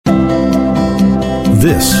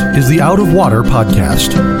This is the Out of Water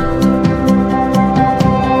Podcast.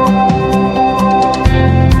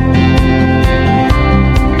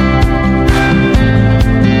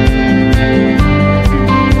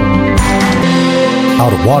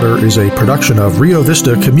 Out of Water is a production of Rio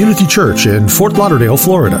Vista Community Church in Fort Lauderdale,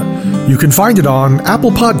 Florida. You can find it on Apple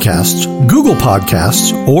Podcasts, Google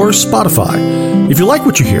Podcasts, or Spotify. If you like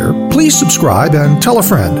what you hear, please subscribe and tell a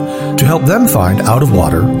friend to help them find Out of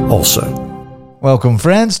Water also. Welcome,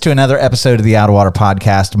 friends, to another episode of the Out of Water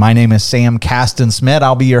Podcast. My name is Sam Kasten-Smith.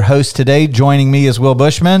 I'll be your host today. Joining me is Will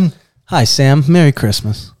Bushman. Hi, Sam. Merry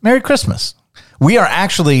Christmas. Merry Christmas. We are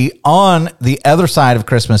actually on the other side of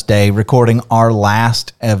Christmas Day recording our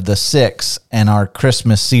last of the 6 in our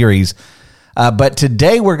Christmas series. But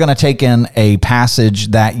today we're going to take in a passage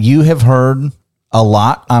that you have heard a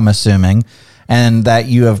lot, I'm assuming, and that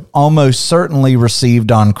you have almost certainly received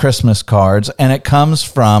on Christmas cards. And it comes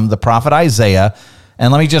from the prophet Isaiah.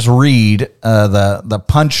 And let me just read the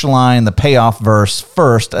punchline, the payoff verse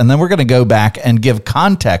first, and then we're going to go back and give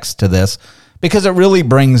context to this, because it really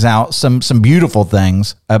brings out some beautiful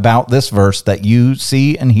things about this verse that you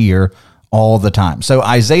see and hear all the time. So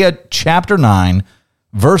Isaiah chapter 9,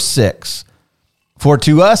 verse 6, "For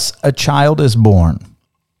to us a child is born,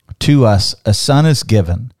 to us a son is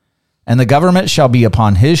given, and the government shall be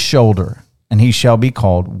upon his shoulder, and he shall be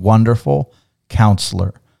called Wonderful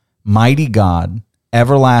Counselor, Mighty God,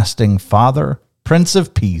 Everlasting Father, Prince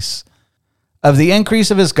of Peace. Of the increase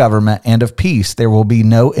of his government and of peace there will be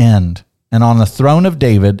no end. And on the throne of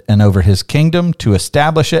David and over his kingdom, to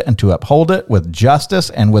establish it and to uphold it with justice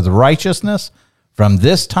and with righteousness from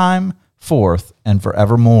this time forth and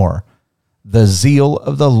forevermore. The zeal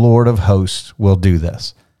of the Lord of hosts will do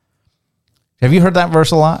this." Have you heard that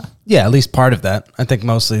verse a lot? Yeah, at least part of that. I think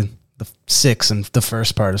mostly the 6 and the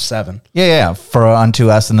first part of 7. Yeah. For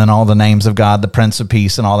unto us, and then all the names of God, the Prince of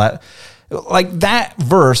Peace and all that. Like, that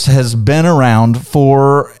verse has been around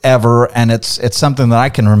forever, and it's something that I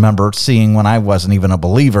can remember seeing when I wasn't even a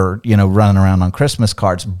believer, running around on Christmas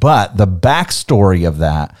cards. But the backstory of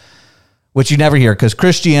that, which you never hear, because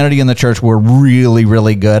Christianity and the church were really,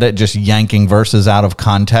 really good at just yanking verses out of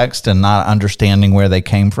context and not understanding where they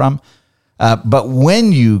came from. But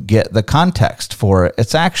when you get the context for it,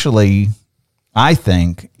 it's actually, I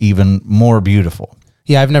think, even more beautiful.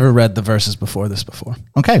 Yeah, I've never read the verses before.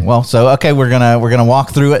 Okay, well, we're gonna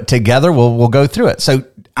walk through it together. We'll go through it. So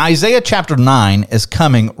Isaiah chapter 9 is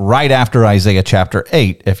coming right after Isaiah chapter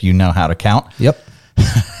 8, if you know how to count. Yep.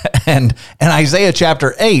 and Isaiah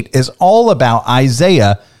chapter 8 is all about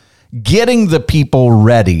Isaiah getting the people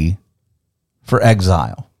ready for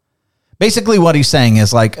exile. Basically, what he's saying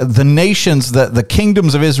is, like, the nations, the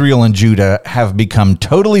kingdoms of Israel and Judah have become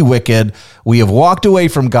totally wicked. We have walked away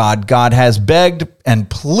from God. God has begged and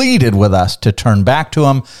pleaded with us to turn back to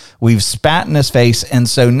him. We've spat in his face. And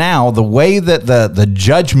so now the way that the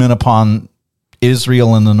judgment upon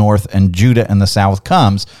Israel in the north and Judah in the south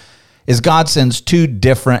comes is God sends 2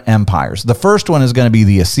 different empires. The first one is going to be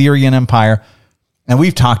the Assyrian Empire. And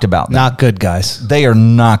we've talked about that. Not good guys. They are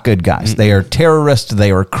not good guys. They are terrorists.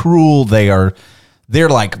 They are cruel. They're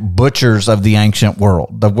like butchers of the ancient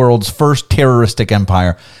world, the world's first terroristic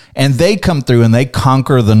empire. And they come through and they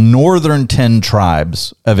conquer the northern 10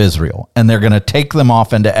 tribes of Israel, and they're going to take them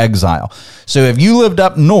off into exile. So if you lived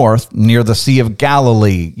up north near the Sea of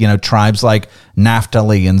Galilee, tribes like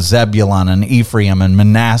Naphtali and Zebulun and Ephraim and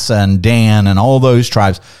Manasseh and Dan and all those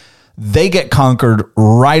tribes, they get conquered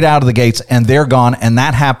right out of the gates, and they're gone, and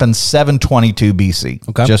that happens 722 BC.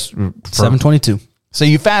 Okay. 722. So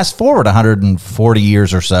you fast forward 140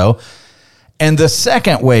 years or so, and the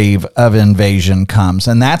second wave of invasion comes,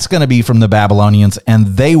 and that's going to be from the Babylonians, and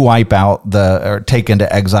they wipe out or take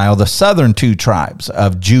into exile the southern 2 tribes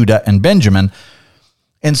of Judah and Benjamin.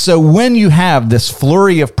 And so when you have this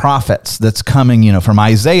flurry of prophets that's coming, from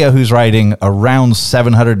Isaiah, who's writing around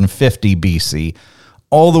 750 BC,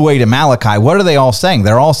 all the way to Malachi, what are they all saying?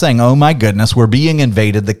 They're all saying, oh my goodness, we're being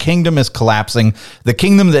invaded. The kingdom is collapsing. The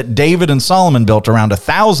kingdom that David and Solomon built around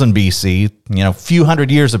 1000 BC, a few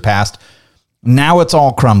hundred years have passed. Now it's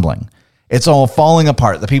all crumbling. It's all falling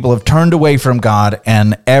apart. The people have turned away from God,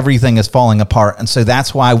 and everything is falling apart. And so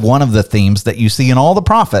that's why one of the themes that you see in all the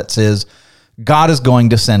prophets is God is going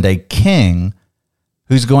to send a king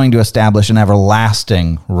who's going to establish an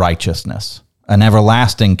everlasting righteousness, an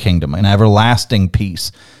everlasting kingdom, an everlasting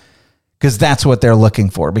peace, because that's what they're looking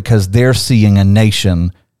for, because they're seeing a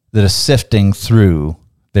nation that is sifting through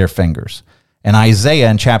their fingers. And Isaiah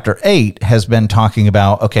in chapter 8 has been talking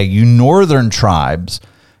about, okay, you northern tribes,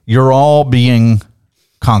 you're all being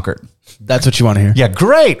conquered. That's what you want to hear. Yeah,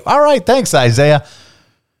 great. All right, thanks, Isaiah.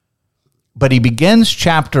 But he begins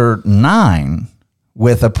chapter 9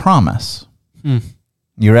 with a promise.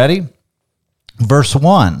 You ready? Verse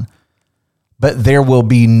 1. But there will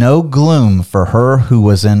be no gloom for her who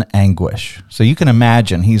was in anguish. So you can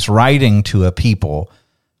imagine he's writing to a people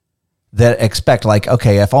that expect, like,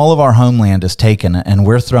 okay, if all of our homeland is taken and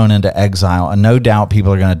we're thrown into exile, and no doubt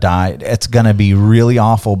people are going to die, it's going to be really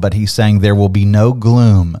awful. But he's saying there will be no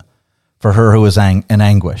gloom for her who is in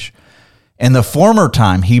anguish. In the former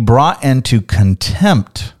time, he brought into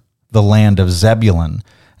contempt the land of Zebulun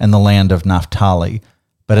and the land of Naphtali.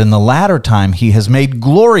 But in the latter time, he has made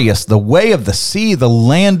glorious the way of the sea, the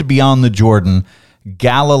land beyond the Jordan,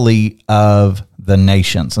 Galilee of the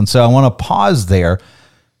nations. And so I want to pause there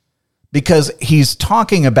because he's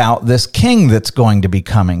talking about this king that's going to be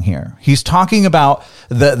coming here. He's talking about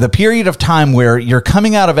the period of time where you're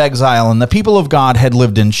coming out of exile and the people of God had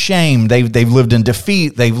lived in shame. They've lived in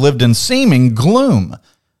defeat. They've lived in seeming gloom.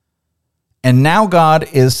 And now God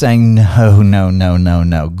is saying,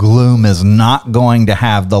 no. Gloom is not going to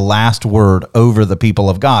have the last word over the people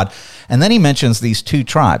of God. And then he mentions these two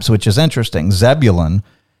tribes, which is interesting, Zebulun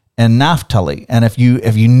and Naphtali. And if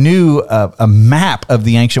you knew a map of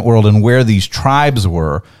the ancient world and where these tribes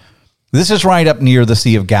were, this is right up near the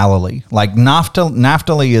Sea of Galilee. Like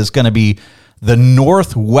Naphtali is going to be the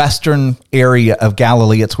northwestern area of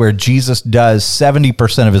Galilee. It's where Jesus does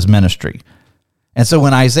 70% of his ministry. And so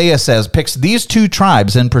when Isaiah picks these two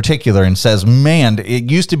tribes in particular and says, man,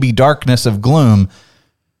 it used to be darkness of gloom,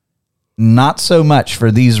 not so much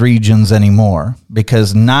for these regions anymore,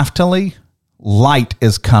 because Naphtali, light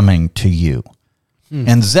is coming to you.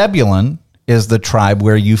 And Zebulun is the tribe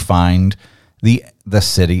where you find the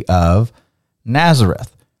city of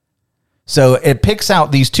Nazareth. So it picks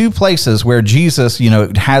out these two places where Jesus,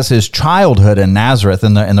 has his childhood in Nazareth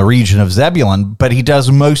in the region of Zebulun, but he does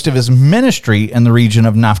most of his ministry in the region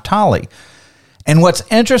of Naphtali. And what's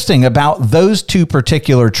interesting about those two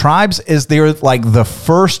particular tribes is they're like the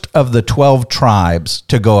first of the 12 tribes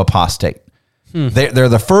to go apostate. They're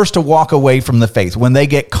the first to walk away from the faith. When they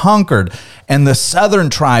get conquered and the southern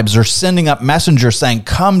tribes are sending up messengers saying,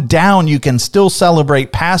 come down, you can still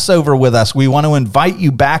celebrate Passover with us. We want to invite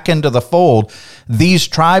you back into the fold. These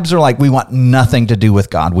tribes are like, we want nothing to do with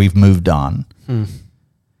God. We've moved on.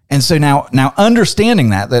 And so now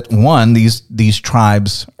understanding that one, these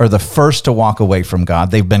tribes are the first to walk away from God.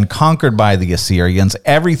 They've been conquered by the Assyrians.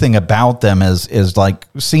 Everything about them is like,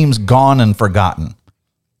 seems gone and forgotten.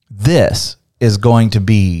 This is going to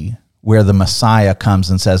be where the Messiah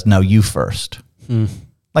comes and says, no, you first.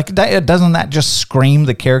 Like, doesn't that just scream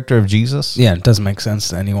the character of Jesus? Yeah, it doesn't make sense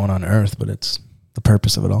to anyone on earth, but it's the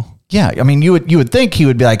purpose of it all. Yeah, I mean, you would think he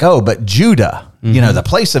would be like, oh, but Judah, the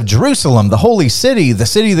place of Jerusalem, the holy city, the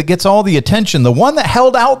city that gets all the attention, the one that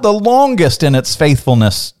held out the longest in its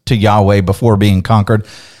faithfulness to Yahweh before being conquered,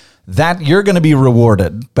 that you're going to be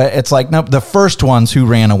rewarded. But it's like, nope, the first ones who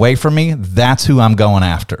ran away from me, that's who I'm going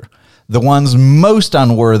after. The ones most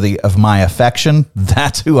unworthy of my affection,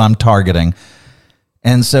 that's who I'm targeting.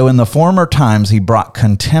 And so in the former times, he brought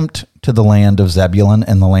contempt to the land of Zebulun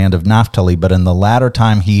and the land of Naphtali, but in the latter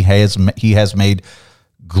time, he has made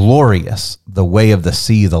glorious the way of the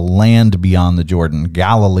sea, the land beyond the Jordan,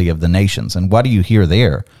 Galilee of the nations. And what do you hear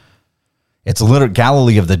there? It's literally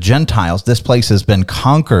Galilee of the Gentiles. This place has been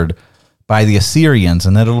conquered by the Assyrians,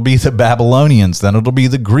 and then it'll be the Babylonians, then it'll be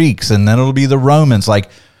the Greeks, and then it'll be the Romans. Like,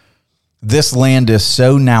 this land is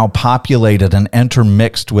so now populated and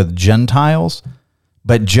intermixed with Gentiles,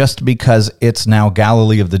 but just because it's now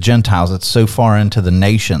Galilee of the Gentiles, it's so far into the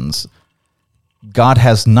nations, God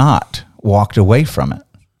has not walked away from it.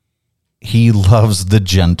 He loves the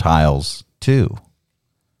Gentiles too.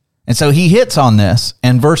 And so he hits on this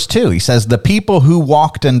in verse 2. He says, the people who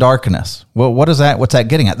walked in darkness. Well, what's that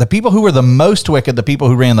getting at? The people who were the most wicked, the people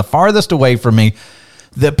who ran the farthest away from me,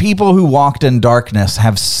 the people who walked in darkness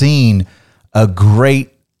have seen a great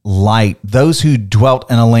light. Those who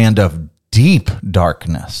dwelt in a land of deep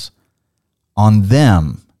darkness, on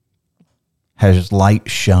them has light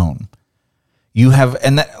shone. You have,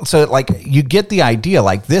 so you get the idea,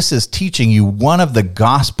 like this is teaching you one of the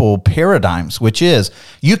gospel paradigms, which is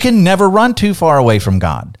you can never run too far away from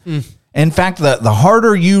God. In fact, the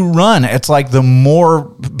harder you run, it's like the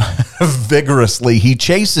more vigorously he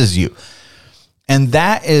chases you. And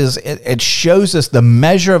that is, it shows us the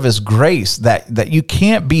measure of his grace that you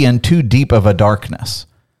can't be in too deep of a darkness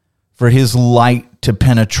for his light to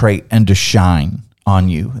penetrate and to shine on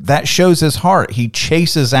you. That shows his heart. He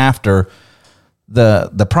chases after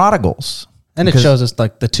the prodigals. And it shows us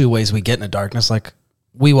like the two ways we get into darkness. Like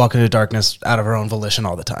we walk into darkness out of our own volition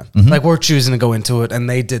all the time. Mm-hmm. Like we're choosing to go into it, and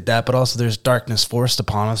they did that. But also, there's darkness forced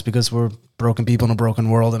upon us because we're broken people in a broken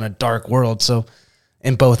world, in a dark world. So,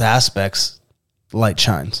 in both aspects, light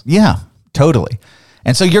shines. Yeah, totally.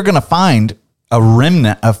 And so you're going to find a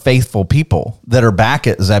remnant of faithful people that are back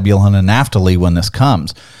at Zebulun and Naphtali when this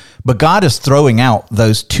comes. But God is throwing out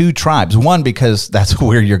those two tribes. One, because that's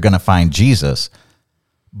where you're going to find Jesus,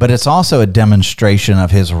 but it's also a demonstration of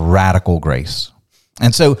his radical grace.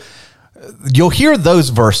 And so you'll hear those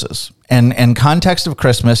verses, and in context of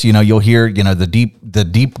Christmas, you'll hear, the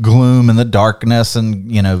deep gloom and the darkness,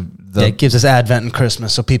 and, It gives us Advent and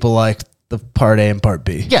Christmas, so people like the part A and part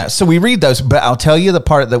B. Yeah, so we read those, but I'll tell you the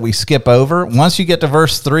part that we skip over. Once you get to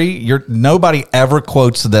verse 3, nobody ever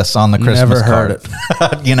quotes this on the Christmas Never card.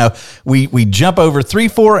 heard it. We jump over 3,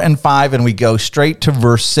 4, and 5, and we go straight to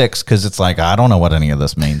verse 6 because it's like, I don't know what any of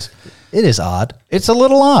this means. It is odd. It's a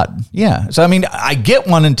little odd, yeah. So, I get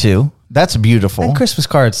 1 and 2. That's beautiful. And Christmas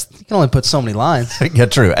cards, you can only put so many lines. Yeah,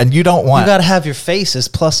 true. And you don't want... You got to have your faces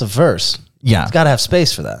plus a verse. Yeah. It's got to have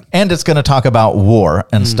space for that. And it's going to talk about war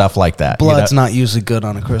and stuff like that. Blood's not usually good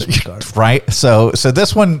on a Christmas card. Right? So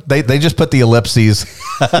this one, they just put the ellipses,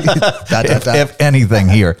 if anything,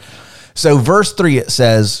 here. So verse 3, it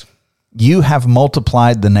says, you have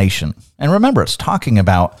multiplied the nation. And remember, it's talking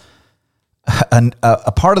about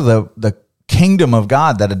a part of the kingdom of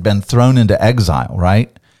God that had been thrown into exile,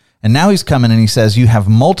 right? And now he's coming and he says, you have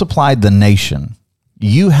multiplied the nation.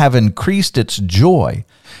 You have increased its joy.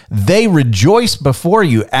 They rejoice before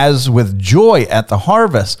you as with joy at the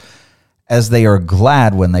harvest, as they are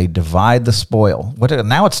glad when they divide the spoil.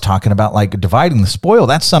 Now it's talking about like dividing the spoil.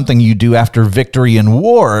 That's something you do after victory in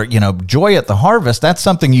war. Joy at the harvest. That's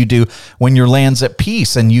something you do when your land's at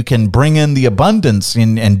peace and you can bring in the abundance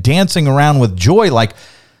and dancing around with joy. Like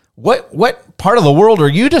what part of the world are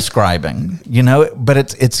you describing? But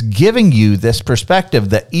it's giving you this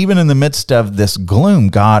perspective that even in the midst of this gloom,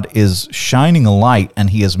 God is shining a light and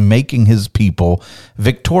he is making his people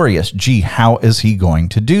victorious. Gee, how is he going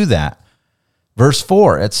to do that? Verse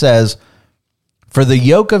 4, it says, for the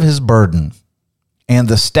yoke of his burden and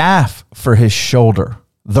the staff for his shoulder,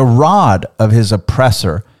 the rod of his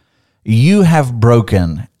oppressor, you have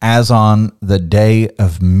broken as on the day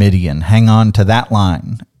of Midian. Hang on to that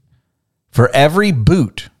line. For every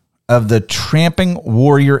boot of the tramping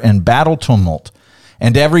warrior in battle tumult,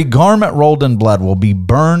 and every garment rolled in blood will be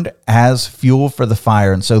burned as fuel for the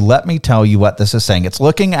fire. And so let me tell you what this is saying. It's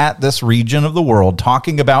looking at this region of the world,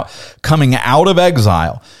 talking about coming out of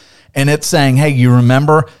exile. And it's saying, hey, you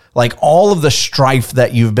remember like all of the strife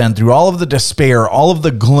that you've been through, all of the despair, all of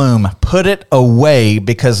the gloom, put it away,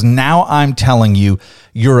 because now I'm telling you,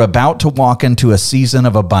 you're about to walk into a season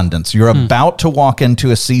of abundance. You're about to walk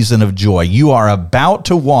into a season of joy. You are about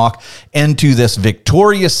to walk into this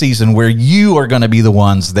victorious season where you are going to be the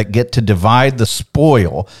ones that get to divide the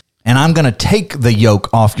spoil. And I'm going to take the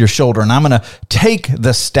yoke off your shoulder, and I'm going to take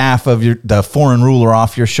the staff of the foreign ruler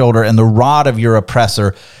off your shoulder and the rod of your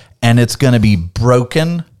oppressor, and it's going to be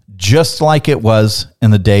broken just like it was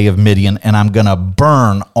in the day of Midian. And I'm going to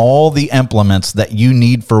burn all the implements that you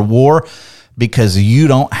need for war, because you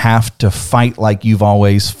don't have to fight like you've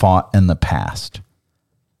always fought in the past.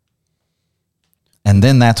 And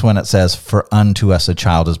then that's when it says, for unto us a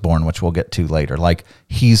child is born, which we'll get to later. Like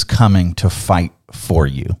he's coming to fight for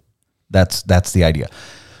you. That's the idea.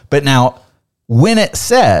 But now, when it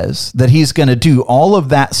says that he's going to do all of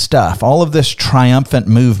that stuff, all of this triumphant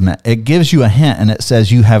movement, it gives you a hint, and it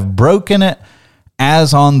says, you have broken it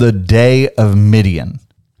as on the day of Midian.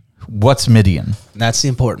 What's Midian? That's the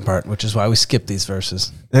important part, which is why we skip these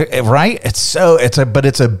verses. Right? It's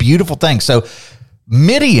a beautiful thing. So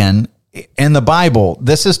Midian in the Bible,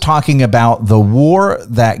 this is talking about the war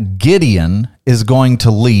that Gideon is going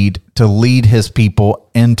to lead his people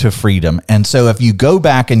into freedom. And so if you go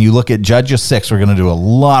back and you look at Judges 6, we're going to do a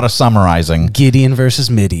lot of summarizing. Gideon versus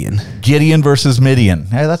Midian. Gideon versus Midian.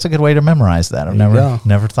 Hey, that's a good way to memorize that. I've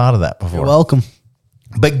never thought of that before. You're welcome.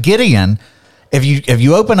 But Gideon, if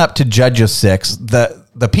you open up to Judges 6,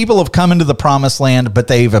 the people have come into the promised land, but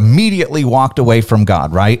they've immediately walked away from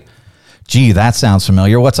God, right? Gee, that sounds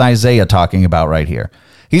familiar. What's Isaiah talking about right here?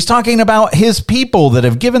 He's talking about his people that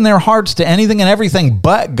have given their hearts to anything and everything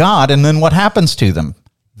but God, and then what happens to them?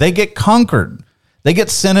 They get conquered. They get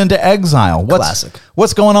sent into exile. Classic.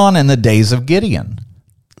 What's going on in the days of Gideon?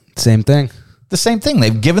 Same thing. The same thing.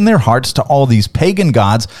 They've given their hearts to all these pagan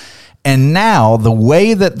gods. And now the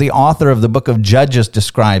way that the author of the book of Judges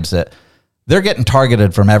describes it, they're getting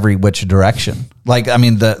targeted from every which direction. Like, I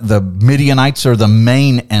mean, the Midianites are the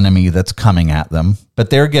main enemy that's coming at them, but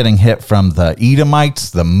they're getting hit from the Edomites,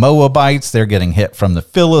 the Moabites, they're getting hit from the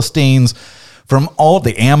Philistines, from all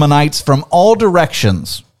the Ammonites, from all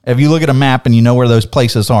directions. If you look at a map and you know where those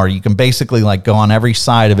places are, you can basically like go on every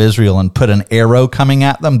side of Israel and put an arrow coming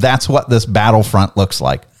at them. That's what this battlefront looks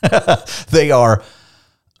like. They are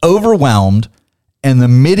overwhelmed, and the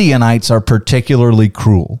Midianites are particularly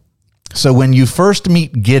cruel. So when you first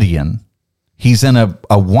meet Gideon, he's in a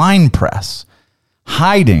wine press,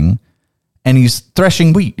 hiding, and he's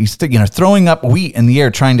threshing wheat. He's throwing up wheat in the air,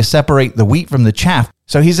 trying to separate the wheat from the chaff.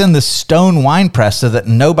 So he's in the stone wine press so that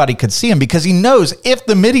nobody could see him, because he knows if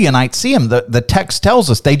the Midianites see him, the text tells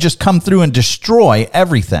us they just come through and destroy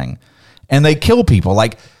everything, and they kill people.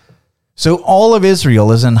 So all of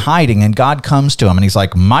Israel is in hiding, and God comes to him, and he's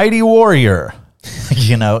like, mighty warrior,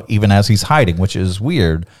 even as he's hiding, which is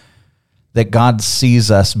weird. That God sees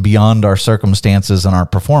us beyond our circumstances and our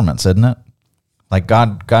performance, isn't it? Like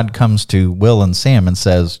God comes to Will and Sam and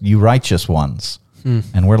says, you righteous ones.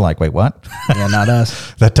 And we're like, wait, what? Yeah, not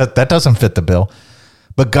us. That doesn't fit the bill.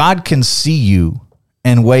 But God can see you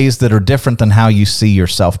in ways that are different than how you see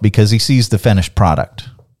yourself, because he sees the finished product.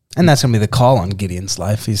 And that's going to be the call on Gideon's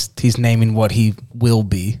life. He's naming what he will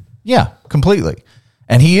be. Yeah, completely.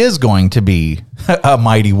 And he is going to be a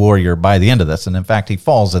mighty warrior by the end of this. And in fact, he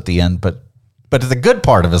falls at the end, but at the good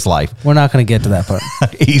part of his life. We're not going to get to that part.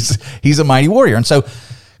 he's a mighty warrior. And so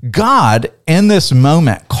God, in this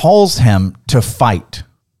moment, calls him to fight.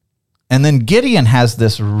 And then Gideon has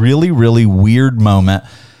this really, really weird moment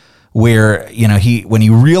where, when he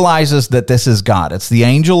realizes that this is God, it's the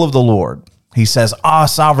angel of the Lord. He says,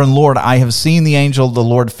 sovereign Lord, I have seen the angel of the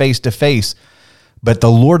Lord face to face. But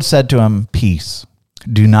the Lord said to him, peace.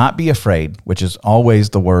 Do not be afraid, which is always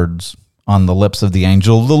the words on the lips of the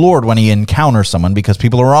angel of the Lord when he encounters someone, because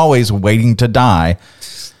people are always waiting to die.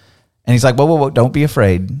 And he's like, whoa, don't be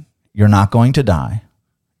afraid. You're not going to die.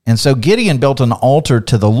 And so Gideon built an altar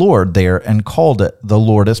to the Lord there and called it the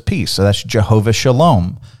Lord is peace. So that's Jehovah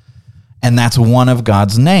Shalom. And that's one of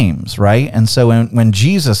God's names, right? And so when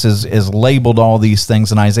Jesus is labeled all these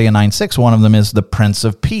things in Isaiah 9:6, one of them is the Prince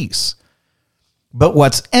of Peace. But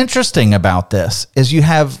what's interesting about this is you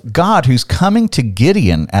have God who's coming to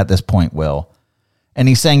Gideon at this point, Will, and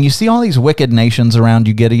he's saying, you see all these wicked nations around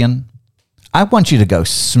you, Gideon? I want you to go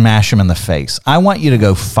smash them in the face. I want you to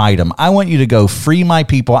go fight them. I want you to go free my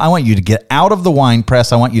people. I want you to get out of the wine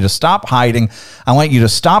press. I want you to stop hiding. I want you to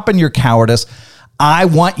stop in your cowardice. I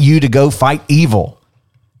want you to go fight evil.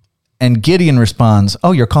 And Gideon responds,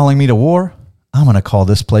 oh, you're calling me to war? I'm going to call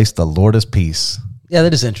this place the Lord is peace. Yeah,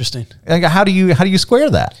 that is interesting. How do you square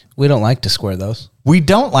that? We don't like to square those. We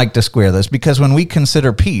don't like to square those because when we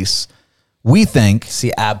consider peace, we think it's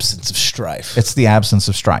the absence of strife. It's the absence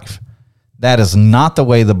of strife. That is not the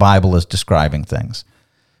way the Bible is describing things.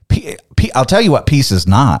 I'll tell you what peace is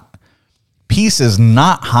not. Peace is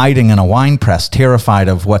not hiding in a wine press, terrified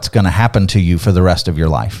of what's going to happen to you for the rest of your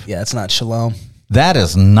life. Yeah, it's not shalom. That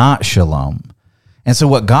is not shalom. And so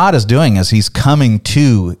what God is doing is he's coming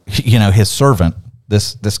to, his servant,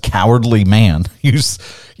 this cowardly man who's,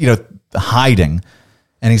 hiding.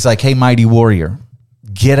 And he's like, hey, mighty warrior,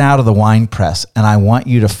 get out of the wine press, and I want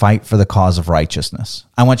you to fight for the cause of righteousness.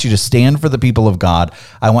 I want you to stand for the people of God.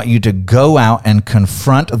 I want you to go out and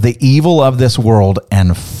confront the evil of this world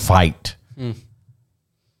and fight.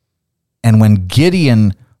 And when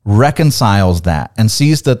Gideon reconciles that and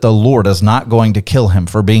sees that the Lord is not going to kill him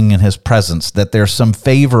for being in his presence, that there's some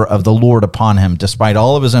favor of the Lord upon him despite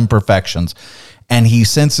all of his imperfections, and he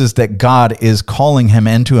senses that God is calling him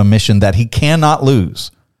into a mission that he cannot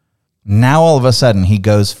lose. Now, all of a sudden, he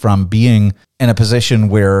goes from being in a position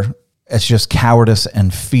where it's just cowardice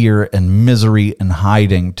and fear and misery and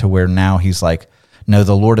hiding to where now he's like, no,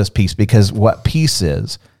 the Lord is peace. Because what peace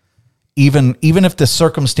is, even if the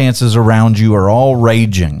circumstances around you are all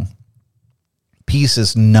raging, peace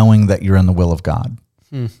is knowing that you're in the will of God.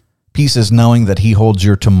 Peace is knowing that he holds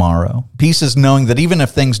your tomorrow. Peace is knowing that even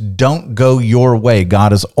if things don't go your way,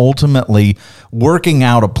 God is ultimately working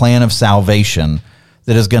out a plan of salvation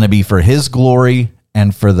that is going to be for his glory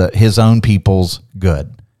and for his own people's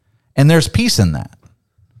good. And there's peace in that.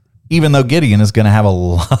 Even though Gideon is going to have a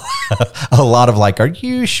lot of like, are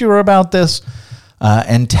you sure about this?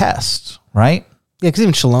 And tests, right? Yeah, because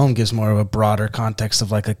even shalom gives more of a broader context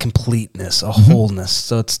of like a completeness, a wholeness.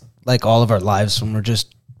 So it's like all of our lives when we're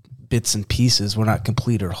just bits and pieces, we're not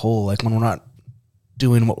complete or whole. Like when we're not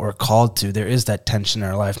doing what we're called to, there is that tension in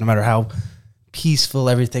our life. No matter how peaceful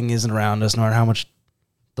everything is around us, no matter how much,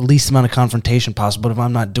 the least amount of confrontation possible. But if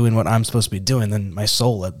I'm not doing what I'm supposed to be doing, then my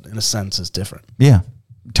soul, in a sense, is different. Yeah,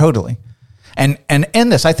 totally. And in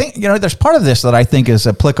this, I think, there's part of this that I think is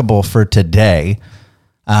applicable for today.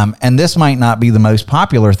 And this might not be the most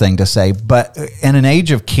popular thing to say, but in an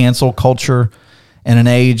age of cancel culture, in an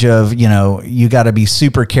age of, you got to be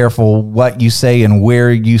super careful what you say and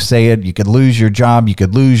where you say it. You could lose your job. You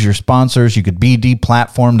could lose your sponsors. You could be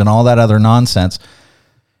deplatformed and all that other nonsense.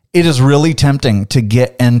 It is really tempting to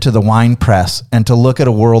get into the wine press and to look at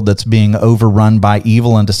a world that's being overrun by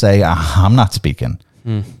evil and to say, I'm not speaking.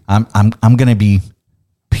 I'm going to be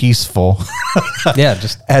peaceful. Yeah,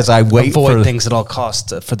 just as I wait avoid things at all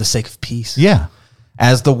costs for the sake of peace. Yeah.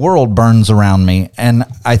 As the world burns around me. And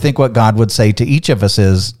I think what God would say to each of us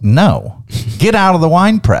is, no, get out of the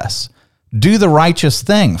wine press. Do the righteous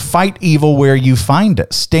thing. Fight evil where you find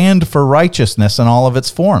it. Stand for righteousness in all of its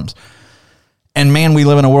forms. And man, we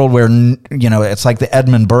live in a world where, it's like the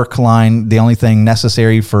Edmund Burke line, the only thing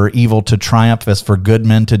necessary for evil to triumph is for good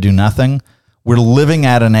men to do nothing. We're living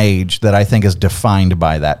at an age that I think is defined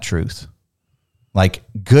by that truth. Like,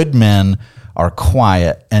 good men are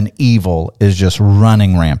quiet and evil is just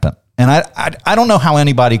running rampant. And I don't know how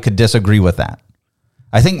anybody could disagree with that.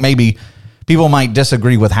 I think maybe people might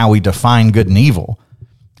disagree with how we define good and evil.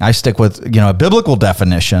 I stick with, a biblical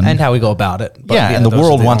definition. And how we go about it. But and the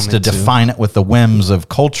world wants to define it with the whims of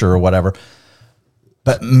culture or whatever.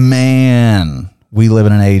 But man, we live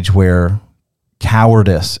in an age where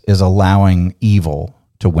cowardice is allowing evil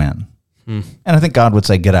to win. And I think God would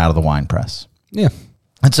say, get out of the wine press. Yeah.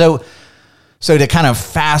 And so to kind of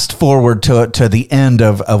fast forward to the end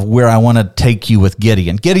of where I want to take you with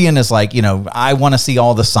Gideon. Gideon is like, I want to see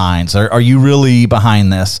all the signs. Are you really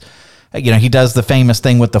behind this? He does the famous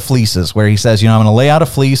thing with the fleeces where he says, I'm going to lay out a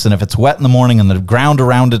fleece, and if it's wet in the morning and the ground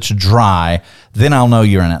around it's dry, then I'll know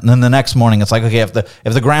you're in it. And then the next morning it's like, okay, if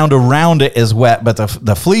the ground around it is wet, but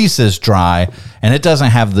the fleece is dry and it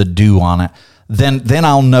doesn't have the dew on it, then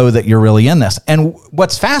I'll know that you're really in this. And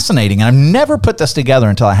what's fascinating, and I've never put this together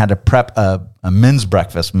until I had to prep a men's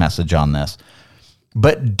breakfast message on this,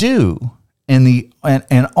 but dew in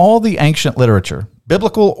all the ancient literature,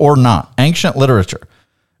 biblical or not, ancient literature,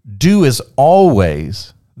 dew is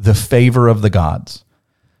always the favor of the gods.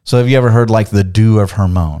 So have you ever heard like the dew of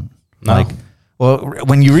Hermon? No.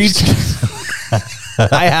 When you read...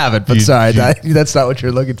 I haven't, but sorry, that's not what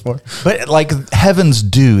you're looking for. But like heaven's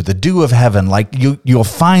dew, the dew of heaven, like you'll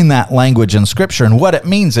find that language in Scripture. And what it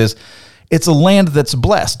means is it's a land that's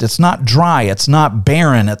blessed. It's not dry. It's not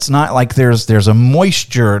barren. It's not like there's a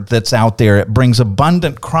moisture that's out there. It brings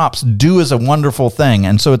abundant crops. Dew is a wonderful thing.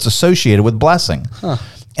 And so it's associated with blessing. Huh.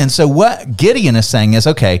 And so what Gideon is saying is,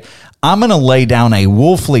 okay, I'm going to lay down a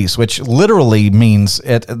wool fleece, which literally means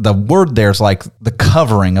the word there's like the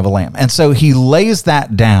covering of a lamb. And so he lays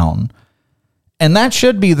that down, and that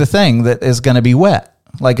should be the thing that is going to be wet.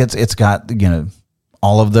 Like it's got,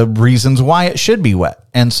 all of the reasons why it should be wet.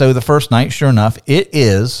 And so the first night, sure enough,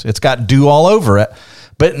 it's got dew all over it,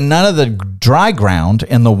 but none of the dry ground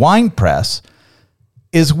in the wine press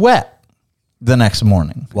is wet the next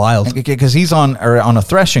morning. Wild. Because he's on a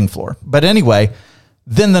threshing floor. But anyway,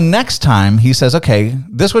 then the next time he says, okay,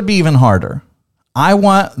 this would be even harder. I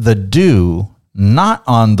want the dew not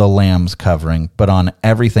on the lamb's covering, but on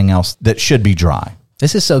everything else that should be dry.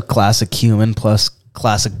 This is so classic human plus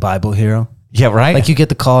classic Bible hero. Yeah, right? Like you get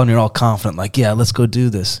the call and you're all confident, like, yeah, let's go do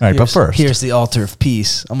this. All right, but first, here's the altar of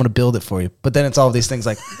peace. I'm going to build it for you. But then it's all these things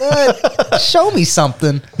like, show me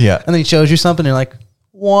something. Yeah. And then he shows you something and you're like,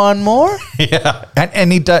 one more? Yeah.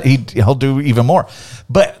 And he'll do even more.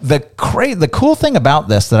 But the cool thing about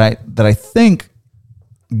this that I think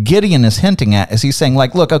Gideon is hinting at is he's saying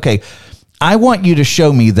like, look, okay, I want you to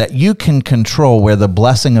show me that you can control where the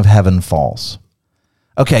blessing of heaven falls.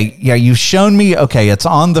 Okay, yeah, you've shown me, okay, it's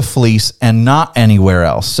on the fleece and not anywhere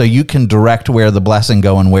else. So you can direct where the blessing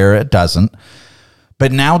go and where it doesn't.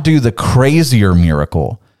 But now do the crazier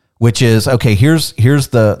miracle, which is, okay, here's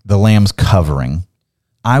the lamb's covering.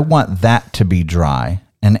 I want that to be dry,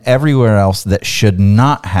 and everywhere else that should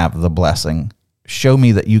not have the blessing, show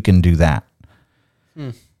me that you can do that.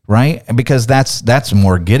 Right? Because that's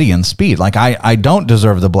more Gideon speed. Like I don't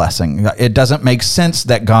deserve the blessing. It doesn't make sense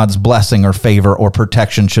that God's blessing or favor or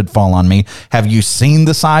protection should fall on me. Have you seen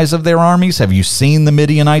the size of their armies? Have you seen the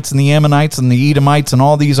Midianites and the Ammonites and the Edomites and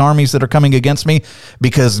all these armies that are coming against me?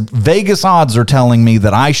 Because Vegas odds are telling me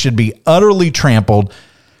that I should be utterly trampled.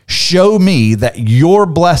 Show me that your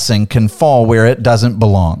blessing can fall where it doesn't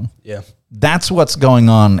belong. Yeah. That's what's going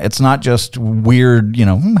on. It's not just weird,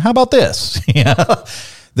 how about this? Yeah.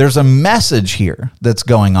 There's a message here that's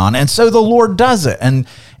going on. And so the Lord does it. And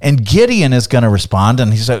Gideon is going to respond.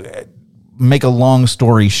 And he's make a long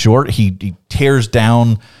story short, he tears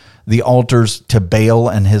down the altars to Baal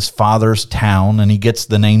and his father's town, and he gets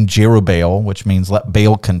the name Jerubbaal, which means let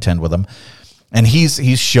Baal contend with him. And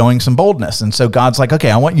he's showing some boldness. And so God's like,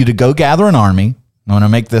 okay, I want you to go gather an army. I'm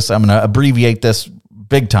going to abbreviate this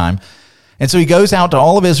big time. And so he goes out to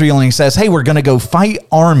all of Israel and he says, hey, we're going to go fight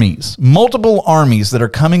armies, multiple armies that are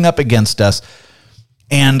coming up against us.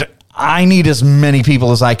 And I need as many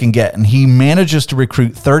people as I can get. And he manages to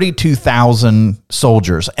recruit 32,000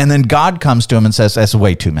 soldiers. And then God comes to him and says, that's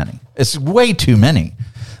way too many. It's way too many.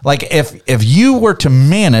 Like if you were to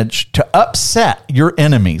manage to upset your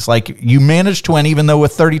enemies, like you managed to win, even though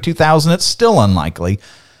with 32,000, it's still unlikely,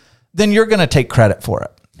 then you're going to take credit for it.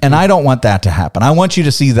 And I don't want that to happen. I want you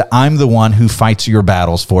to see that I'm the one who fights your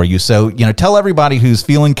battles for you. So, tell everybody who's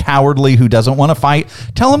feeling cowardly, who doesn't want to fight,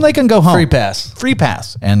 tell them they can go home. Free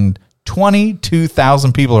pass. And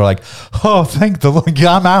 22,000 people are like, oh, thank the Lord,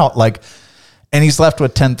 I'm out. And he's left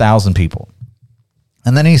with 10,000 people.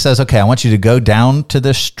 And then he says, okay, I want you to go down to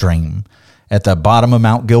this stream at the bottom of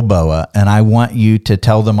Mount Gilboa, and I want you to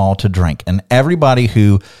tell them all to drink. And everybody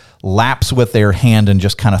who laps with their hand and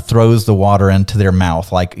just kind of throws the water into their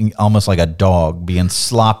mouth, almost like a dog, being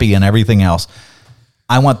sloppy and everything else,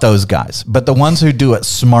 I want those guys. But the ones who do it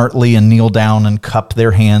smartly and kneel down and cup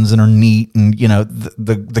their hands and are neat and,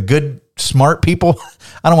 the good, smart people,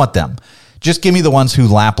 I don't want them. Just give me the ones who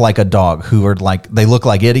lap like a dog, who are they look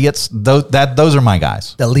like idiots. Those are my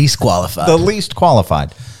guys. The least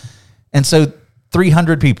qualified. And so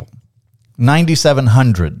 300 people,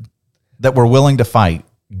 9,700 that were willing to fight,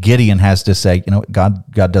 Gideon has to say, God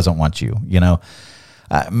doesn't want you,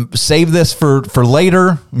 save this for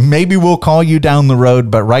later. Maybe we'll call you down the road,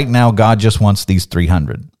 but right now God just wants these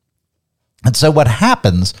 300. And so what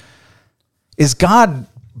happens is God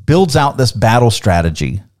builds out this battle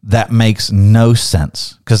strategy that makes no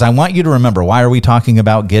sense. Because I want you to remember, why are we talking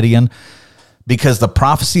about Gideon? Because the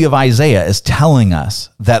prophecy of Isaiah is telling us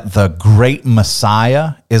that the great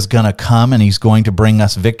Messiah is going to come and he's going to bring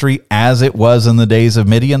us victory as it was in the days of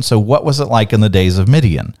Midian. So what was it like in the days of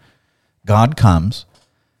Midian? God comes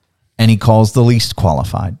and he calls the least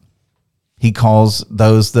qualified. He calls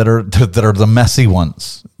those that are the messy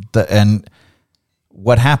ones. And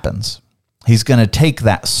what happens? He's going to take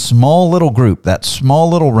that small little group, that small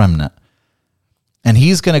little remnant, and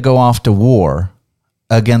he's going to go off to war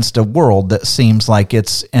against a world that seems like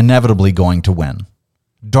it's inevitably going to win.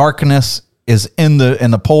 Darkness is in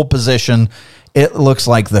the pole position. It looks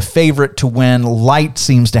like the favorite to win. Light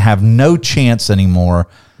seems to have no chance anymore.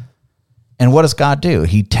 And what does God do?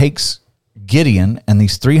 He takes Gideon and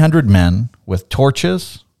these 300 men with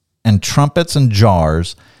torches and trumpets and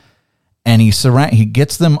jars, and he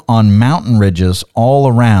gets them on mountain ridges all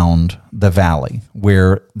around the valley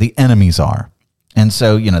where the enemies are. And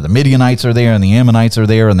so, the Midianites are there and the Ammonites are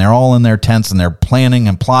there and they're all in their tents and they're planning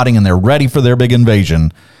and plotting and they're ready for their big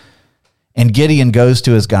invasion. And Gideon goes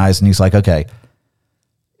to his guys and he's like, okay,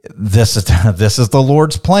 this is the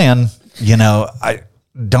Lord's plan. I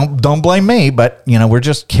don't blame me, but we're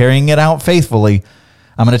just carrying it out faithfully.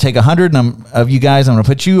 I'm going to take 100 of you guys. I'm going to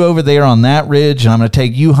put you over there on that ridge, and I'm going to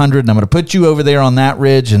take you 100 and I'm going to put you over there on that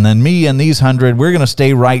ridge. And then me and these 100, we're going to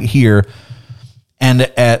stay right here. And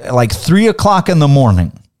at 3:00 in the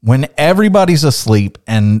morning, when everybody's asleep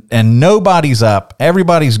and nobody's up,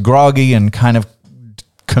 everybody's groggy and kind of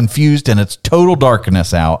confused and it's total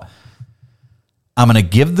darkness out, I'm going to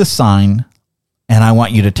give the sign, and I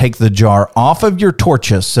want you to take the jar off of your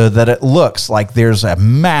torches so that it looks like there's a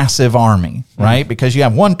massive army, right? Because you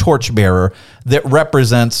have one torch bearer that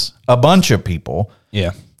represents a bunch of people.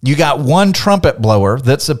 Yeah. You got one trumpet blower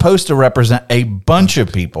that's supposed to represent a bunch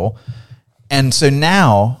of people. And so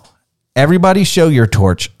now everybody show your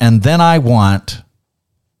torch, and then I want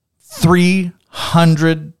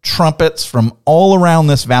 300 trumpets from all around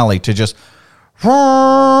this valley to just,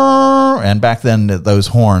 and back then those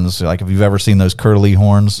horns, like if you've ever seen those curly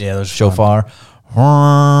horns, those shofar,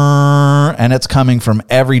 and it's coming from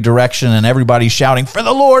every direction and everybody's shouting for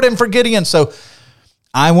the Lord and for Gideon. So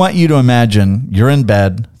I want you to imagine you're in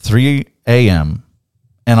bed, 3 a.m.,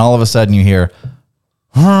 and all of a sudden you hear,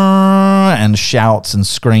 and shouts and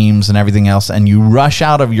screams and everything else, and you rush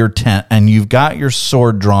out of your tent and you've got your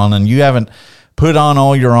sword drawn and you haven't put on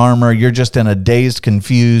all your armor. You're just in a dazed,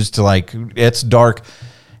 confused, it's dark,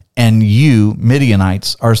 and you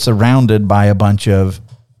Midianites are surrounded by a bunch of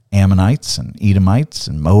Ammonites and Edomites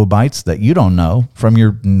and Moabites that you don't know from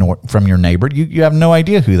your neighbor. You have no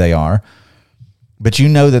idea who they are, but you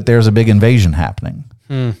know that there's a big invasion happening.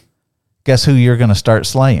 Guess who you're going to start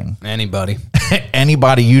slaying? Anybody.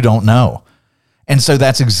 Anybody you don't know. And so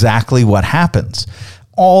that's exactly what happens.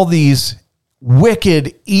 All these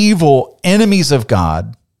wicked, evil enemies of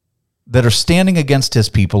God that are standing against his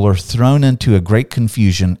people are thrown into a great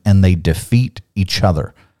confusion, and they defeat each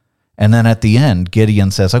other. And then at the end,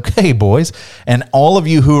 Gideon says, okay, boys, and all of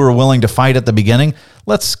you who are willing to fight at the beginning,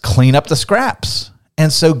 let's clean up the scraps.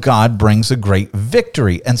 And so God brings a great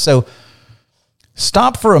victory. And so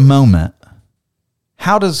stop for a moment.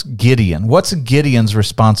 How does what's Gideon's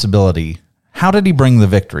responsibility? How did he bring the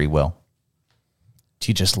victory, Will?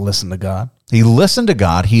 He just listened to God. He listened to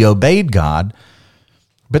God. He obeyed God.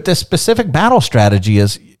 But the specific battle strategy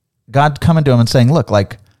is God coming to him and saying, look,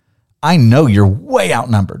 like, I know you're way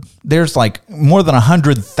outnumbered. There's like more than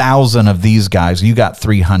 100,000 of these guys. You got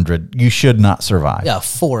 300. You should not survive. Yeah,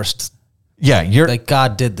 forced. Yeah, like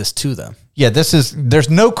God did this to them. Yeah, there's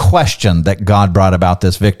no question that God brought about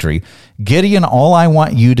this victory. Gideon, all I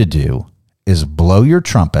want you to do is blow your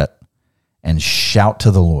trumpet and shout to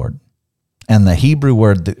the Lord. And the Hebrew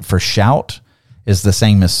word for shout is the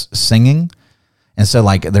same as singing. And so,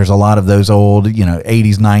 like, there's a lot of those old,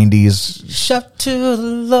 80s, 90s. Shout to the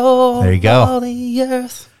Lord. There you go. All the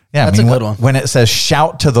earth. Yeah, that's a good one. When it says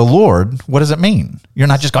shout to the Lord, what does it mean? You're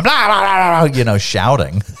not just going, blah, blah, blah, blah,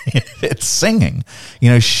 shouting. It's singing.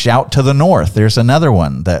 Shout to the north. There's another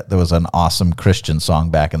one that was an awesome Christian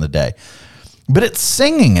song back in the day. But it's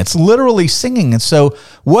singing. It's literally singing. And so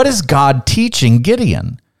what is God teaching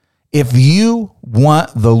Gideon? If you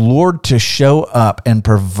want the Lord to show up and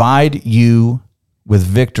provide you with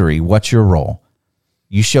victory, what's your role?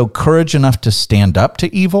 You show courage enough to stand up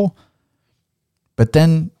to evil, but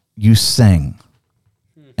then you sing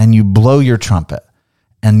and you blow your trumpet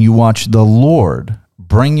and you watch the Lord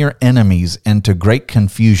bring your enemies into great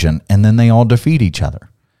confusion, and then they all defeat each other.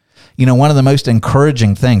 One of the most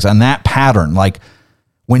encouraging things on that pattern, like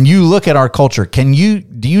when you look at our culture,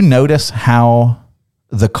 do you notice how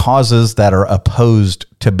the causes that are opposed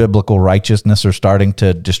to biblical righteousness are starting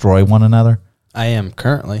to destroy one another? I am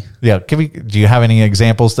currently. Yeah. Do you have any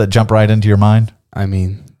examples that jump right into your mind? I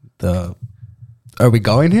mean, are we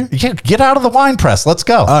going here? Yeah, get out of the wine press. Let's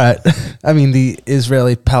go. All right. I mean, the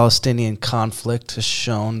Israeli-Palestinian conflict has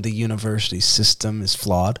shown the university system is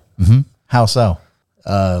flawed. Mm-hmm. How so?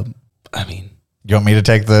 You want me to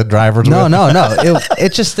take the driver's wheel? No.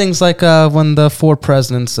 It's just things like when the 4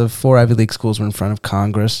 presidents of 4 Ivy League schools were in front of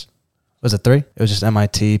Congress. Was it 3? It was just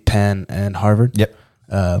MIT, Penn, and Harvard. Yep.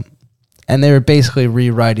 And they were basically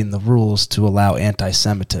rewriting the rules to allow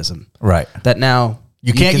anti-Semitism. Right. That now...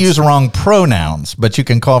 You can't use wrong pronouns, but you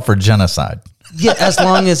can call for genocide. Yeah, as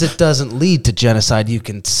long as it doesn't lead to genocide, you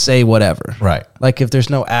can say whatever. Right. Like if there's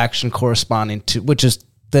no action corresponding to... Which is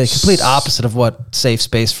the complete opposite of what safe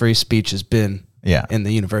space, free speech has been in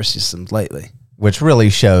the university systems lately. Which really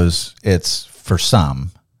shows it's for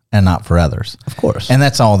some and not for others. Of course. And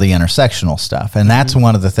that's all the intersectional stuff. And that's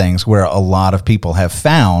one of the things where a lot of people have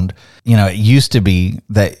found, it used to be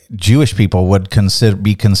that Jewish people would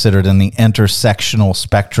be considered in the intersectional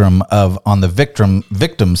spectrum on the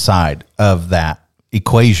victim side of that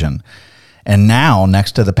equation. And now,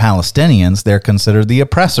 next to the Palestinians, they're considered the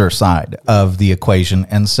oppressor side of the equation.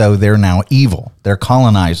 And so they're now evil. They're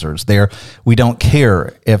colonizers. We don't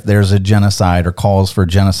care if there's a genocide or calls for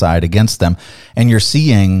genocide against them. And you're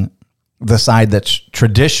seeing the side that's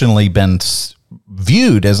traditionally been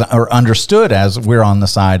viewed as or understood as we're on the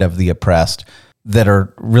side of the oppressed that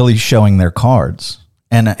are really showing their cards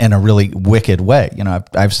in a really wicked way.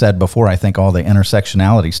 I've said before, I think all the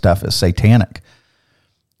intersectionality stuff is satanic.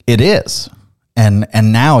 It is. And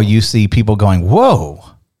now you see people going,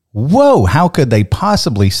 whoa, how could they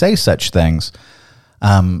possibly say such things?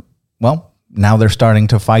 Well, now they're starting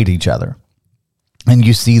to fight each other. And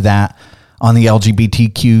you see that on the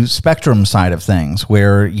LGBTQ spectrum side of things,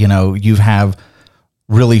 where, you have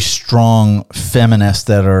really strong feminists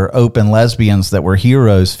that are open lesbians that were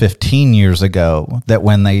heroes 15 years ago, that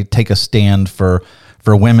when they take a stand for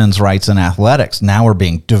women's rights in athletics, now are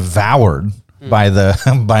being devoured by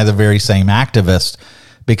the very same activists,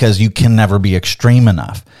 because you can never be extreme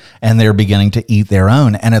enough, and they're beginning to eat their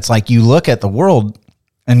own. And it's like you look at the world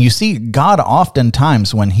and you see God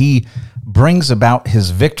oftentimes, when he brings about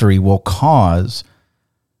his victory, will cause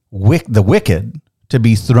the wicked to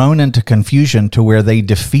be thrown into confusion to where they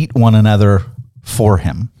defeat one another for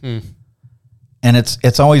him. And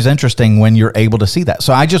it's always interesting when you're able to see that.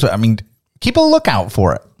 So keep a lookout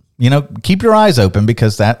for it. Keep your eyes open,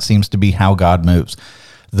 because that seems to be how God moves.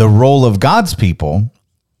 The role of God's people: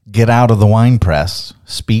 get out of the wine press,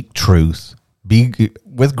 speak truth, be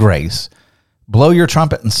with grace, blow your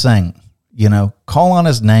trumpet and sing, call on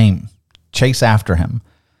his name, chase after him.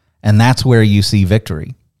 And that's where you see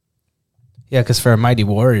victory. Yeah, because for a mighty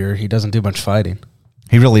warrior, he doesn't do much fighting.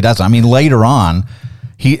 He really doesn't. Later on,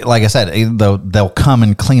 like I said, they'll come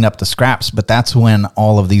and clean up the scraps, but that's when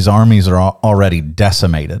all of these armies are already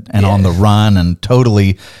decimated and on the run and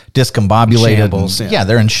totally discombobulated. Shambles, yeah.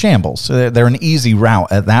 They're in shambles. So they're an easy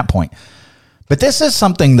route at that point. But this is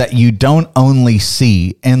something that you don't only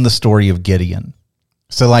see in the story of Gideon.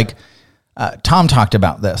 So like Tom talked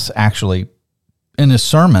about this actually in his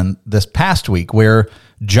sermon this past week, where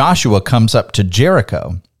Joshua comes up to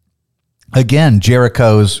Jericho. Again,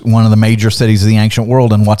 Jericho's one of the major cities of the ancient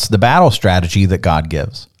world, and what's the battle strategy that God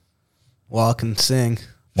gives? Walk and sing.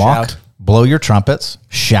 Walk, Shout. blow your trumpets,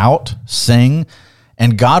 shout, sing,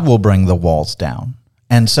 and God will bring the walls down.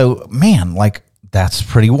 And so, man, like, that's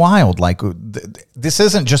pretty wild. Like, this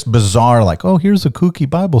isn't just bizarre, like, oh, here's a kooky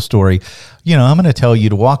Bible story. You know, I'm going to tell you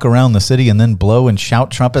to walk around the city and then blow and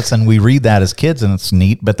shout trumpets, and we read that as kids, and it's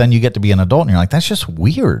neat, but then you get to be an adult, and you're like, that's just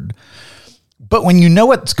weird. But when you know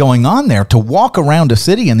what's going on there, to walk around a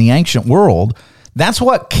city in the ancient world, that's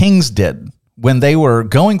what kings did when they were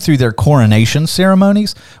going through their coronation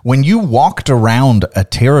ceremonies. When you walked around a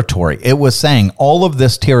territory, it was saying, all of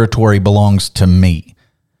this territory belongs to me.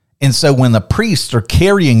 And so when the priests are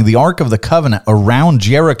carrying the Ark of the Covenant around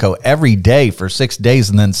Jericho every day for 6 days,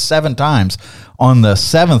 and then 7 times on the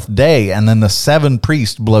 7th day, and then the 7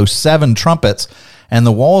 priests blow 7 trumpets and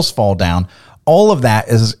the walls fall down, all of that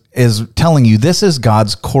is telling you this is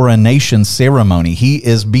God's coronation ceremony. He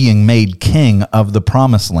is being made king of the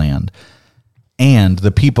promised land. And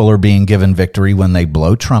the people are being given victory when they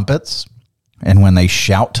blow trumpets and when they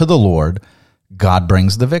shout to the Lord. God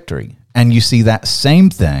brings the victory. And you see that same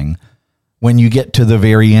thing when you get to the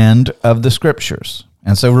very end of the scriptures.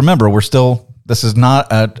 And so remember, this is not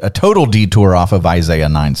a total detour off of Isaiah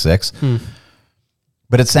 9:6,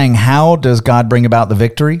 but it's saying, how does God bring about the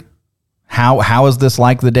victory? How is this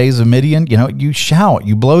like the days of Midian? You know, you shout,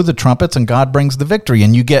 you blow the trumpets, and God brings the victory.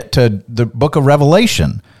 And you get to the book of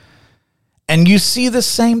Revelation, and you see the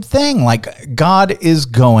same thing. Like, God is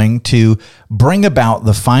going to bring about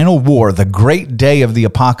the final war, the great day of the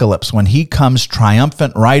apocalypse, when he comes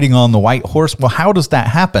triumphant riding on the white horse. Well, how does that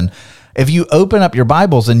happen? If you open up your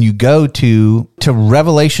Bibles and you go to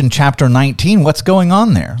Revelation chapter 19, what's going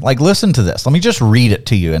on there? Like, listen to this. Let me just read it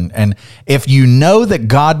to you. And if you know that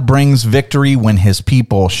God brings victory when his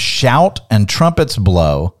people shout and trumpets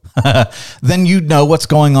blow, then you know what's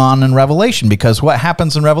going on in Revelation, because what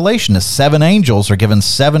happens in Revelation is 7 angels are given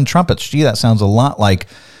 7 trumpets. Gee, that sounds a lot like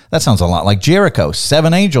Jericho.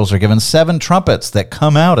 7 angels are given 7 trumpets that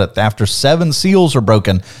come out after 7 seals are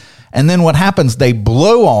broken. And then what happens? They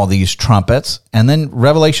blow all these trumpets. And then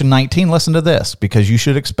Revelation 19, listen to this, because you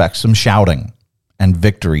should expect some shouting and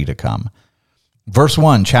victory to come. Verse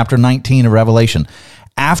 1, chapter 19 of Revelation.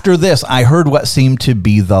 After this, I heard what seemed to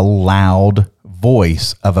be the loud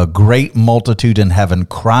voice of a great multitude in heaven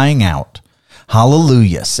crying out,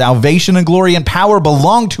 Hallelujah! Salvation and glory and power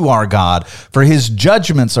belong to our God, for his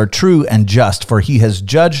judgments are true and just, for he has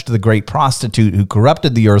judged the great prostitute who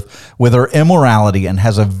corrupted the earth with her immorality and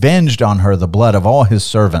has avenged on her the blood of all his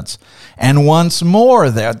servants. And once more,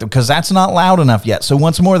 because that's not loud enough yet, so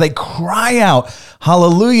once more they cry out,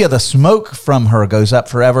 Hallelujah! The smoke from her goes up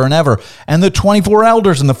forever and ever. And the 24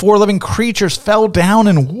 elders and the 4 living creatures fell down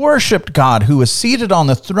and worshiped God who is seated on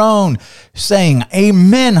the throne, saying,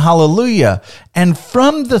 Amen, Hallelujah. And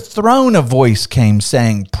from the throne a voice came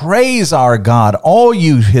saying, Praise our God, all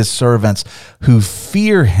you his servants who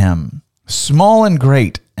fear him, small and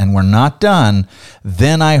great. And we're not done.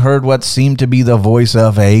 Then I heard what seemed to be the voice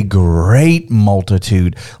of a great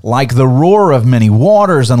multitude, like the roar of many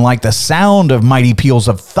waters and like the sound of mighty peals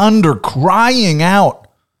of thunder, crying out.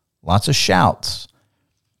 Lots of shouts.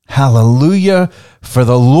 Hallelujah, for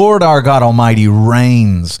the Lord our God Almighty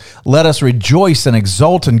reigns. Let us rejoice and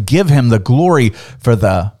exult and give him the glory, for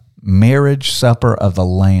the marriage supper of the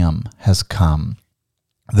Lamb has come.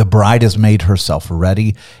 The bride has made herself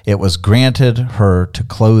ready. It was granted her to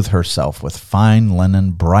clothe herself with fine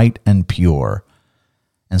linen, bright and pure.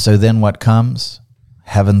 And so then what comes?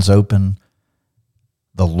 Heavens open.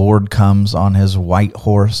 The Lord comes on his white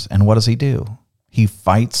horse. And what does he do? He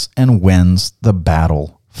fights and wins the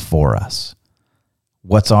battle for us.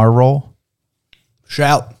 What's our role?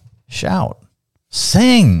 Shout.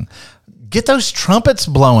 Sing. Get those trumpets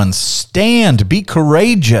blowing. Stand. Be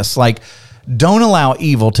courageous. Like, don't allow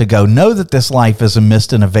evil to go. Know that this life is a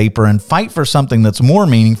mist and a vapor, and fight for something that's more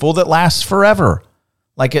meaningful, that lasts forever.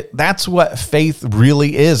 That's what faith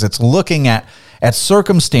really is. It's looking at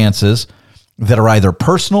circumstances that are either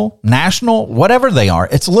personal, national, whatever they are.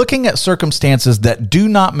 It's looking at circumstances that do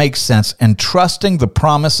not make sense and trusting the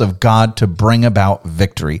promise of God to bring about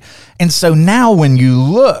victory. And so now when you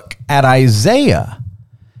look at Isaiah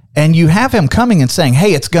And you have him coming and saying,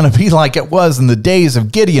 hey, it's going to be like it was in the days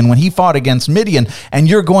of Gideon when he fought against Midian. And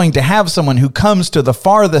you're going to have someone who comes to the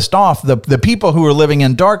farthest off, the people who are living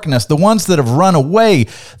in darkness, the ones that have run away,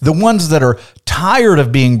 the ones that are tired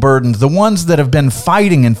of being burdened, the ones that have been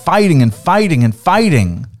fighting and fighting and fighting and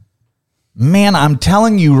fighting. Man, I'm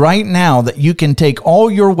telling you right now that you can take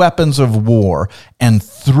all your weapons of war and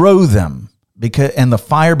throw them in the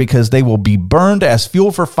fire, because they will be burned as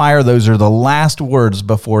fuel for fire. Those are the last words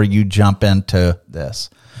before you jump into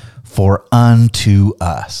this. For unto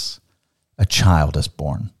us a child is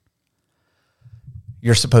born.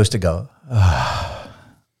 You're supposed to go,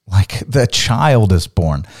 like the child is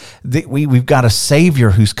born. We've got a Savior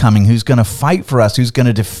who's coming, who's going to fight for us, who's going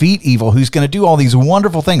to defeat evil, who's going to do all these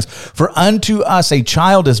wonderful things. For unto us a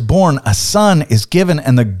child is born, a son is given,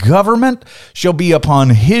 and the government shall be upon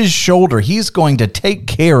his shoulder. He's going to take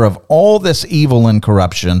care of all this evil and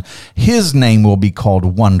corruption. His name will be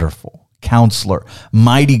called Wonderful, Counselor,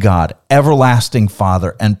 Mighty God, Everlasting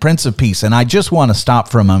Father, and Prince of Peace. And I just want to stop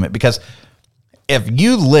for a moment, because if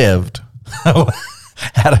you lived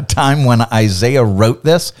at a time when Isaiah wrote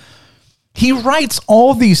this, he writes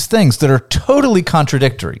all these things that are totally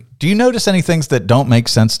contradictory. Do you notice any things that don't make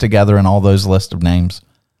sense together in all those lists of names?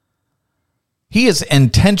 He is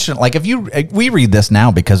intentional. Like we read this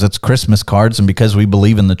now because it's Christmas cards and because we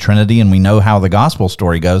believe in the Trinity and we know how the gospel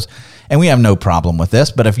story goes, and we have no problem with this.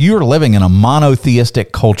 But if you're living in a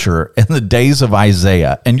monotheistic culture in the days of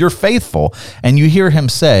Isaiah and you're faithful and you hear him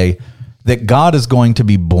say that God is going to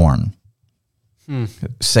be born,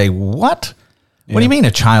 say, what? Yeah. What do you mean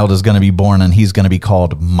a child is going to be born and he's going to be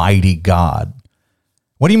called Mighty God?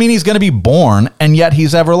 What do you mean he's going to be born and yet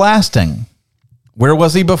he's everlasting? Where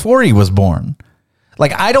was he before he was born?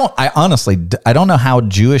 Like, I honestly don't know how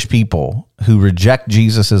Jewish people who reject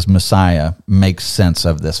Jesus as Messiah make sense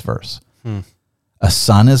of this verse. A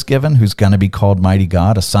son is given who's going to be called Mighty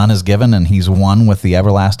God. A son is given and he's one with the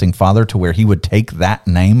everlasting Father to where he would take that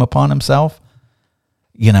name upon himself.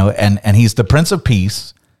 You know, and he's the Prince of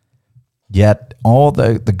Peace, yet all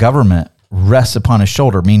the government rests upon his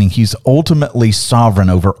shoulder, meaning he's ultimately sovereign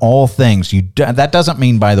over all things. That doesn't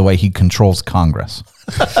mean, by the way, he controls Congress,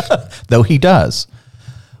 though he does.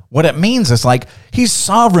 What it means is like he's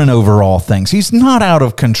sovereign over all things. He's not out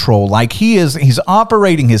of control. Like he's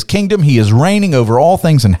operating his kingdom. He is reigning over all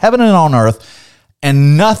things in heaven and on earth,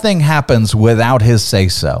 and nothing happens without his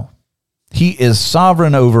say-so. He is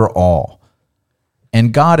sovereign over all.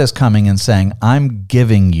 And God is coming and saying, I'm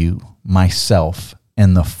giving you myself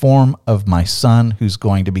in the form of my son who's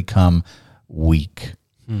going to become weak.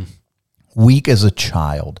 Weak as a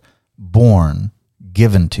child, born,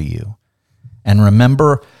 given to you. And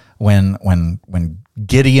remember when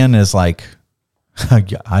Gideon is like, I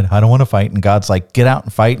don't want to fight. And God's like, get out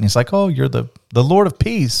and fight. And he's like, oh, you're the Lord of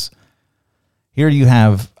Peace. Here you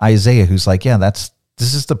have Isaiah who's like, yeah, this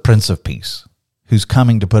is the Prince of Peace who's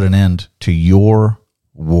coming to put an end to your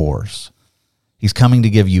wars. He's coming to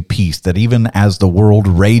give you peace, that even as the world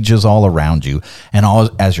rages all around you and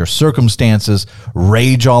as your circumstances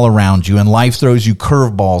rage all around you and life throws you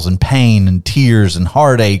curveballs and pain and tears and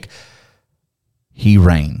heartache, he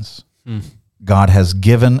reigns. God has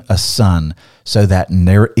given a son so that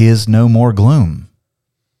there is no more gloom.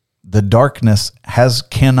 The darkness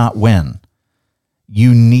cannot win.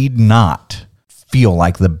 You need not feel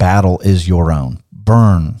like the battle is your own.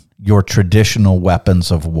 Burn your traditional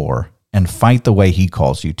weapons of war and fight the way he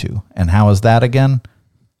calls you to. And how is that again?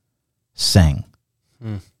 Sing,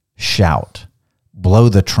 shout, blow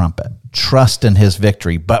the trumpet, trust in his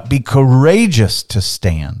victory, but be courageous to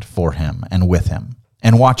stand for him and with him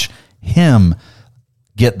and watch him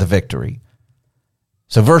get the victory.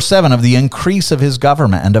 So verse 7, of the increase of his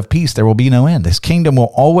government and of peace, there will be no end. His kingdom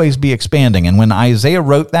will always be expanding. And when Isaiah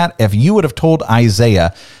wrote that, if you would have told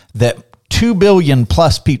Isaiah that 2 billion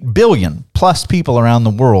plus people around the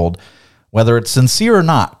world, whether it's sincere or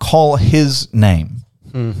not, call his name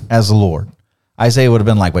as Lord, Isaiah would have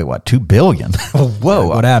been like, wait, what? 2 billion? Whoa.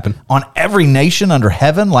 What happened? On every nation under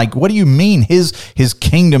heaven? Like, what do you mean his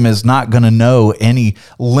kingdom is not going to know any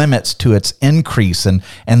limits to its increase and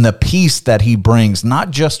the peace that he brings, not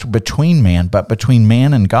just between man, but between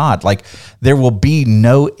man and God? Like, there will be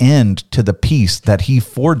no end to the peace that he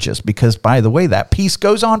forges because, by the way, that peace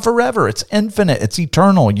goes on forever. It's infinite. It's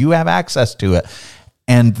eternal. You have access to it.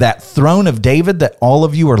 And that throne of David that all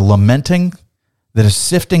of you are lamenting, that is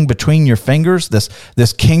sifting between your fingers,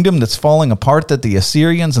 this kingdom that's falling apart that the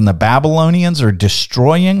Assyrians and the Babylonians are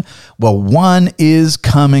destroying, well, one is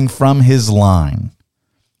coming from his line,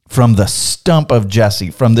 from the stump of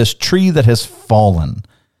Jesse, from this tree that has fallen.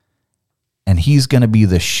 And he's going to be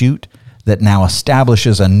the shoot that now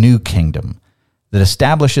establishes a new kingdom, that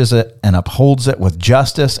establishes it and upholds it with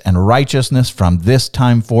justice and righteousness from this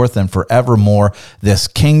time forth and forevermore. This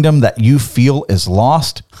kingdom that you feel is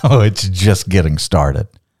lost, it's just getting started.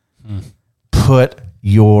 Put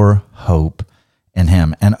your hope in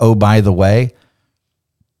him. And oh, by the way,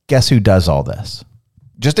 guess who does all this?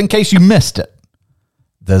 Just in case you missed it,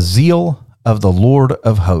 the zeal of the Lord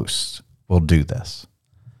of hosts will do this.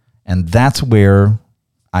 And that's where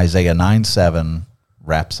Isaiah 9:7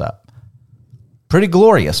 wraps up. Pretty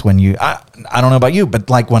glorious when I don't know about you, but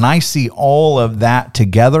like when I see all of that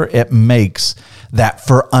together, it makes that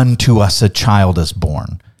for unto us a child is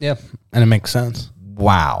born. Yeah, and it makes sense.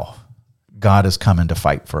 Wow. God is coming to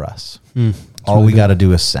fight for us. All we got to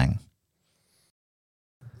do is sing.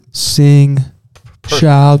 Sing,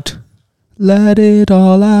 shout, let it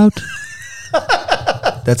all out.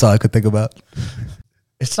 That's all I could think about.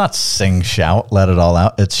 It's not sing, shout, let it all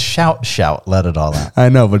out. It's shout, shout, let it all out. I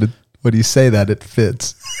know, but when you say that, it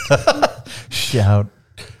fits. Shout,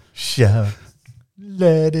 shout,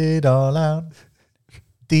 let it all out.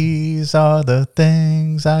 These are the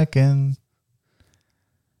things I can...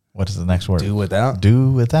 What is the next word? Do without.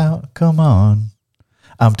 Do without. Come on.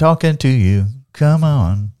 I'm talking to you. Come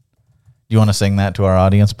on. You want to sing that to our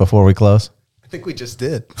audience before we close? I think we just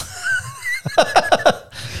did.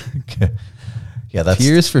 Okay. Yeah, that's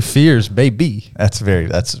Tears for Fears, baby. that's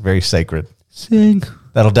very sacred. Sing.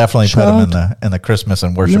 That'll definitely put Shout. them in the Christmas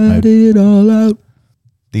and worship Let mood. it all out.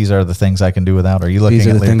 These are the things I can do without. Are you looking These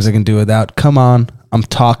are at the things I can do without. Come on. I'm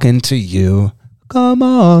talking to you. Come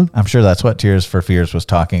on. I'm sure that's what Tears for Fears was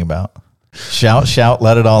talking about. Shout, shout,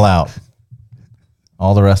 let it all out.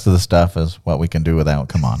 All the rest of the stuff is what we can do without.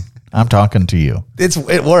 Come on. I'm talking to you. It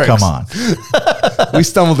works. Come on. We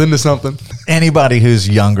stumbled into something. Anybody who's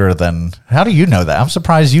younger than... How do you know that? I'm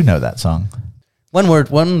surprised you know that song. When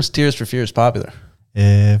was Tears for Fears popular?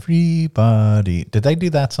 Everybody... Did they do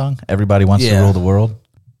that song? Everybody Wants to Yeah. Rule the World?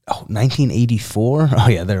 Oh, 1984? Oh,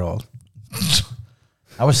 yeah, they're old.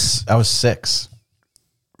 I was 6.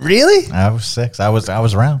 Really? I was 6. I was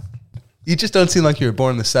around. You just don't seem like you were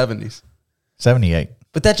born in the 70s. 78.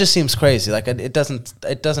 But that just seems crazy. Like it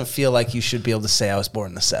doesn't feel like you should be able to say I was born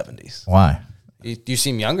in the 70s. Why? You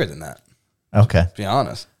seem younger than that, Okay. to be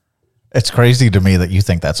honest. It's crazy to me that you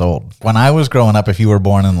think that's old. When I was growing up, if you were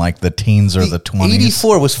born in like the teens or the 20s.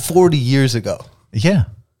 84 was 40 years ago. Yeah,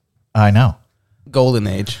 I know. Golden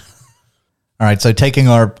age. All right, so taking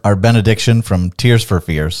our benediction from Tears for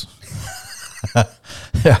Fears,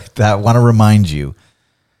 I want to remind you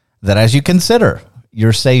that as you consider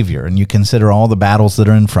your Savior and you consider all the battles that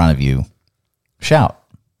are in front of you, shout.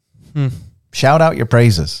 Shout out your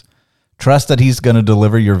praises. Trust that he's going to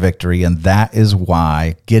deliver your victory, and that is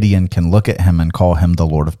why Gideon can look at him and call him the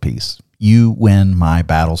Lord of Peace. You win my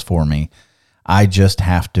battles for me. I just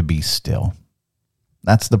have to be still.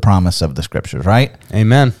 That's the promise of the scriptures, right?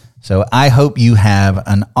 Amen. So I hope you have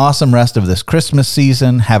an awesome rest of this Christmas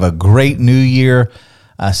season. Have a great New Year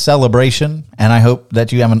celebration, and I hope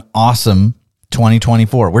that you have an awesome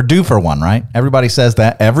 2024. We're due for one, right? Everybody says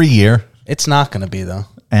that every year. It's not going to be, though.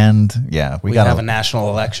 And yeah, we got have a national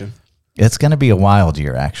election. It's going to be a wild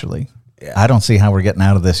year, actually. Yeah. I don't see how we're getting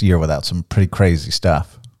out of this year without some pretty crazy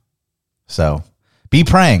stuff. So be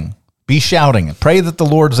praying, be shouting, and pray that the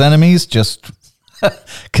Lord's enemies just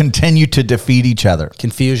continue to defeat each other.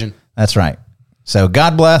 Confusion. That's right. So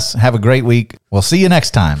God bless. Have a great week. We'll see you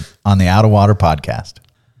next time on the Out of Water podcast.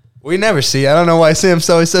 We never see you. I don't know why Sam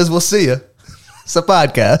always says we'll see you. It's a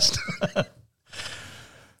podcast.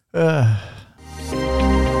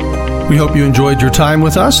 We hope you enjoyed your time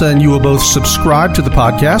with us and you will both subscribe to the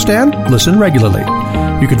podcast and listen regularly.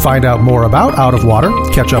 You can find out more about Out of Water,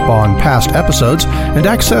 catch up on past episodes, and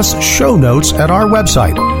access show notes at our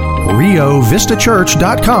website,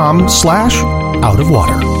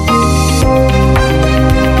 riovistachurch.com/outofwater.